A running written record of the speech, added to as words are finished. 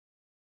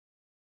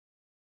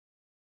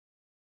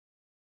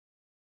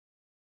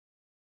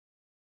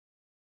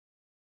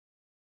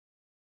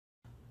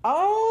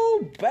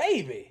Oh,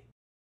 baby!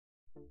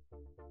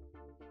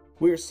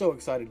 We are so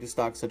excited to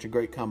stock such a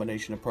great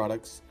combination of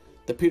products.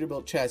 The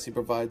Peterbilt chassis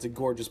provides a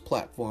gorgeous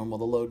platform, while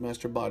the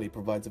Loadmaster body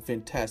provides a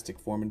fantastic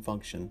form and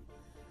function.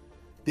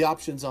 The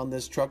options on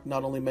this truck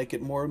not only make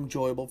it more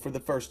enjoyable for the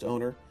first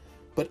owner,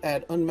 but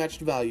add unmatched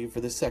value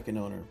for the second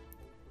owner.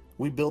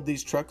 We build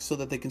these trucks so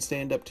that they can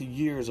stand up to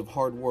years of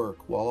hard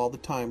work, while all the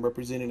time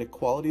representing a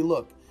quality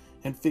look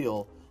and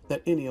feel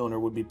that any owner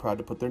would be proud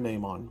to put their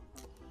name on.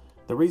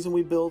 The reason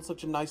we build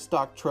such a nice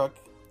stock truck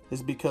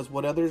is because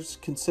what others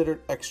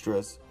consider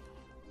extras,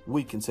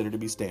 we consider to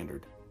be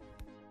standard.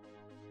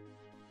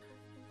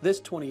 This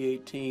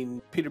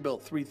 2018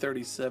 Peterbilt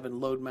 337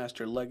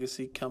 Loadmaster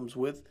Legacy comes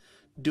with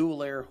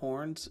dual air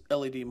horns,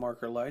 LED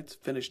marker lights,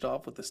 finished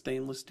off with a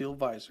stainless steel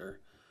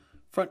visor,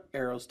 front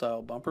aero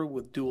style bumper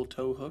with dual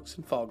tow hooks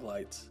and fog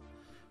lights,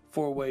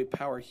 4-way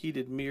power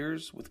heated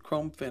mirrors with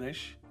chrome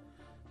finish,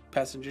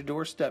 passenger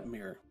door step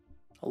mirror,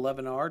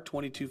 11R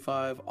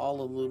 22.5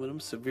 all aluminum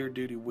severe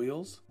duty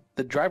wheels.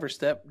 The driver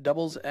step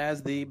doubles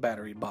as the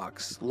battery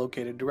box.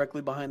 Located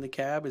directly behind the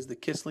cab is the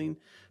Kissling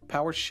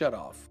power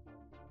shutoff.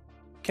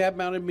 Cab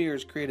mounted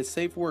mirrors create a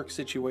safe work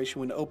situation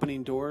when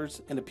opening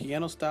doors, and a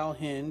piano style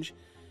hinge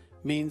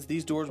means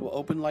these doors will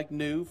open like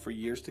new for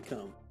years to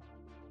come.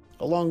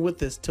 Along with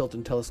this tilt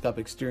and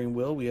telescopic steering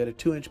wheel, we add a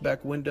 2-inch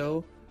back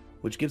window,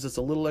 which gives us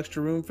a little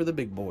extra room for the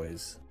big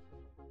boys.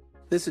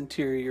 This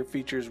interior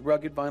features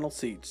rugged vinyl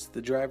seats.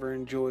 The driver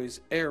enjoys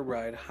air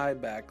ride, high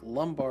back,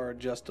 lumbar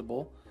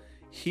adjustable,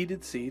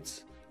 heated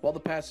seats, while the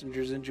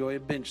passengers enjoy a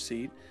bench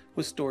seat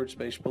with storage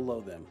space below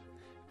them.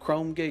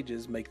 Chrome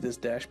gauges make this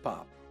dash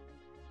pop.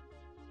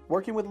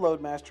 Working with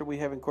Loadmaster, we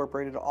have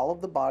incorporated all of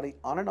the body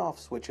on and off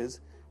switches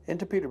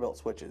into Peterbilt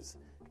switches,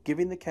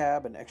 giving the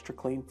cab an extra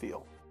clean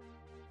feel.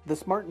 The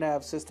Smart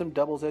Nav system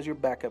doubles as your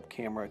backup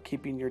camera,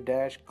 keeping your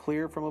dash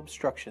clear from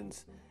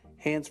obstructions.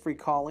 Hands-free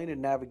calling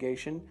and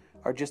navigation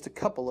are just a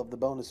couple of the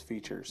bonus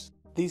features.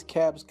 These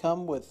cabs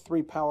come with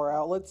 3 power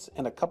outlets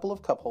and a couple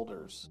of cup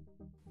holders.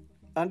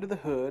 Under the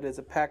hood is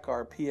a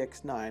PACCAR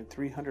PX9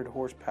 300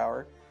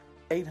 horsepower,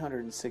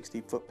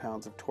 860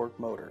 foot-pounds of torque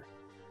motor.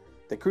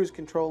 The cruise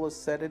control is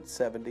set at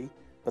 70,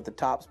 but the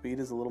top speed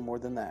is a little more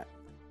than that.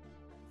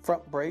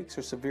 Front brakes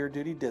are severe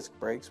duty disc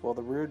brakes, while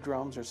the rear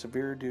drums are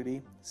severe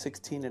duty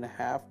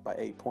 16.5 by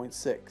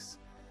 8.6.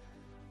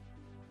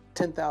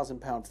 10,000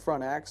 pound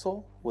front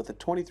axle with a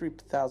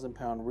 23,000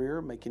 pound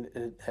rear, making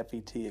it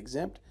FET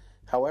exempt.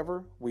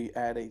 However, we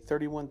add a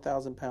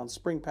 31,000 pound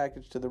spring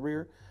package to the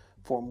rear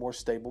for a more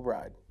stable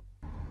ride.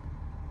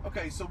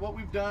 Okay, so what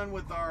we've done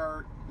with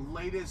our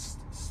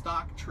latest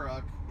stock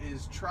truck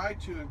is try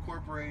to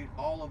incorporate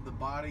all of the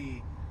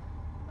body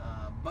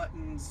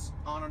buttons,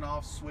 on and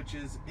off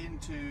switches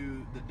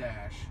into the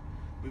dash.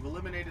 We've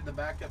eliminated the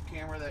backup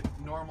camera that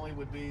normally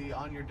would be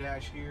on your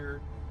dash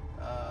here,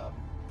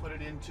 put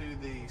it into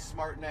the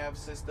Smart Nav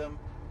system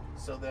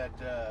so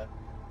that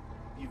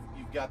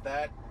you've got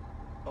that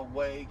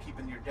away,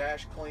 keeping your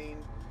dash clean.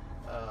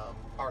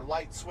 Our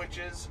light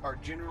switches are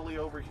generally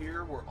over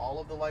here where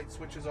all of the light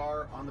switches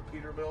are on the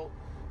Peterbilt.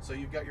 So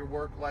you've got your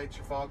work lights,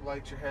 your fog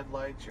lights, your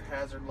headlights, your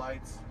hazard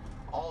lights,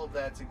 all of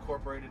that's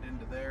incorporated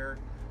into there.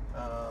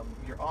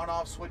 Your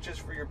on-off switches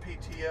for your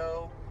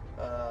PTO,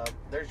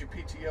 there's your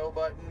PTO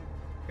button,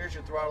 here's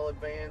your throttle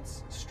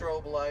advance,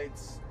 strobe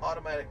lights,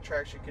 automatic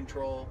traction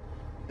control,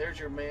 there's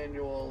your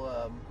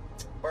manual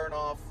burn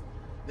off,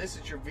 this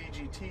is your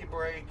VGT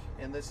brake,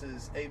 and this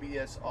is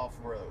ABS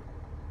off-road.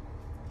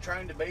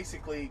 Trying to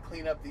basically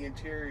clean up the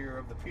interior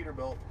of the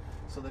Peterbilt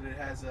so that it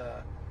has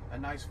a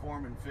nice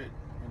form and fit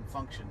and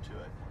function to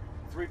it.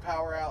 3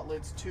 power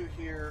outlets, 2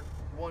 here,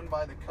 1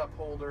 by the cup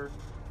holder,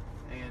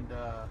 and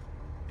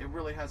it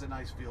really has a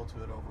nice feel to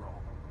it overall.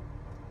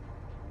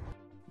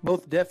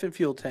 Both DEF and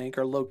fuel tank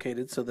are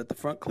located so that the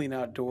front clean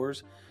out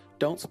doors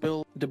don't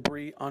spill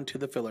debris onto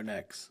the filler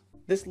necks.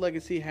 This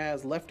Legacy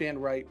has left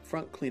and right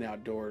front clean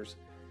out doors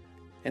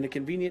and a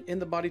convenient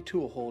in-the-body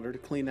tool holder to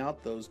clean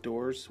out those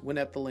doors when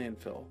at the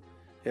landfill.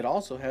 It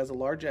also has a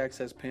large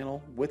access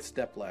panel with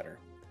step ladder.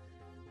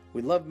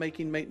 We love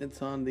making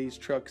maintenance on these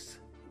trucks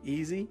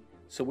easy,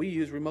 so we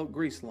use remote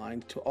grease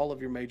lines to all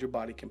of your major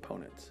body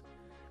components.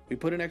 We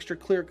put an extra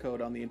clear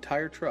coat on the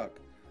entire truck,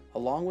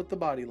 along with the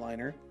body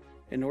liner,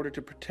 in order to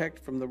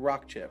protect from the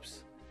rock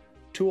chips.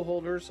 Tool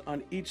holders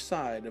on each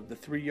side of the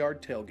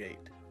 3-yard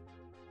tailgate.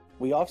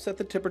 We offset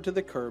the tipper to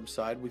the curb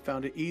side. We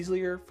found it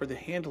easier for the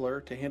handler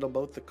to handle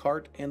both the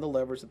cart and the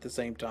levers at the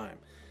same time.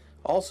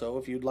 Also,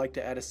 if you'd like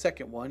to add a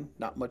second one,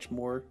 not much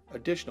more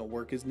additional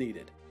work is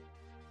needed.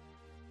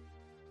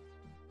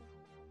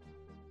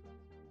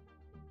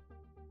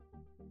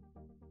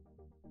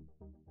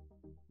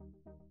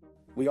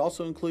 We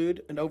also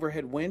include an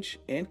overhead winch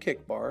and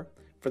kick bar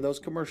for those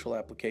commercial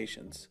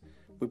applications.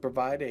 We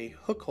provide a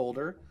hook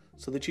holder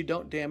so that you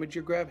don't damage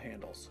your grab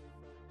handles.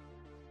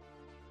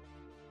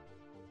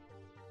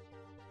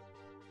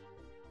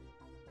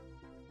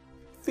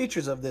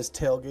 Features of this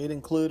tailgate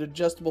include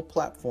adjustable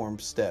platform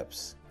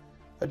steps,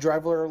 a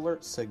driver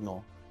alert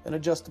signal, an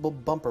adjustable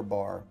bumper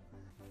bar,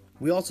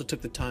 We also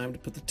took the time to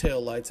put the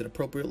tail lights at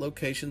appropriate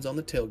locations on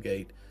the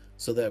tailgate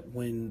so that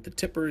when the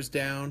tipper is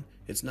down,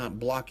 it's not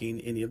blocking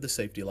any of the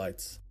safety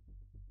lights.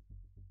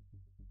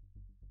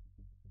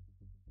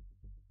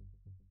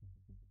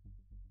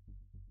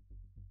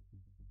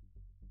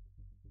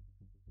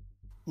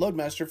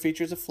 Loadmaster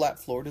features a flat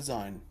floor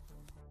design.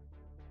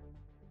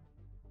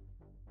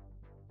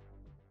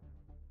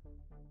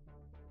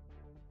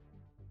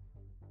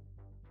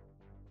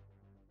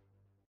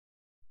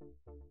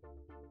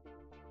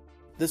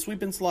 The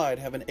sweep and slide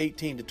have an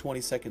 18 to 20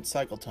 second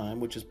cycle time,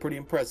 which is pretty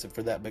impressive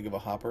for that big of a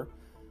hopper.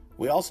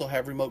 We also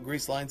have remote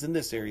grease lines in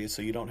this area,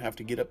 so you don't have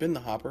to get up in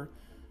the hopper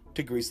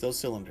to grease those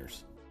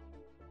cylinders.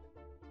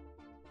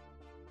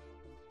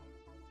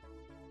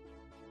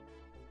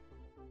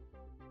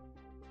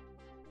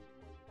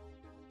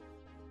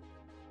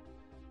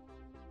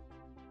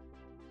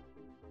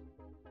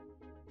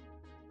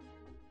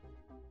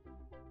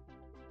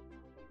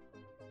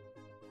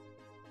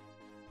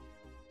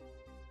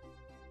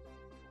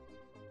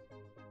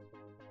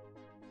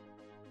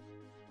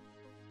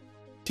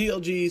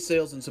 TLG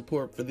sales and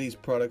support for these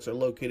products are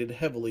located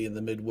heavily in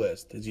the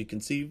Midwest, as you can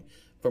see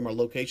from our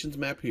locations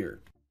map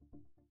here.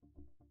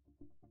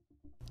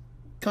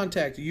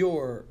 Contact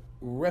your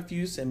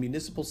refuse and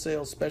municipal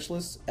sales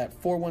specialists at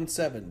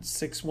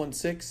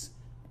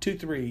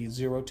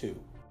 417-616-2302.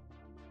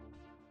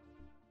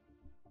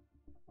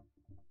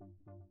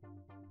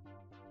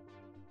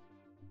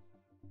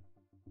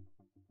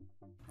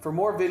 For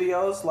more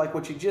videos like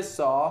what you just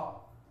saw,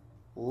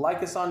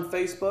 like us on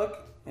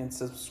Facebook and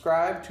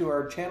subscribe to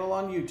our channel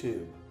on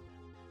YouTube.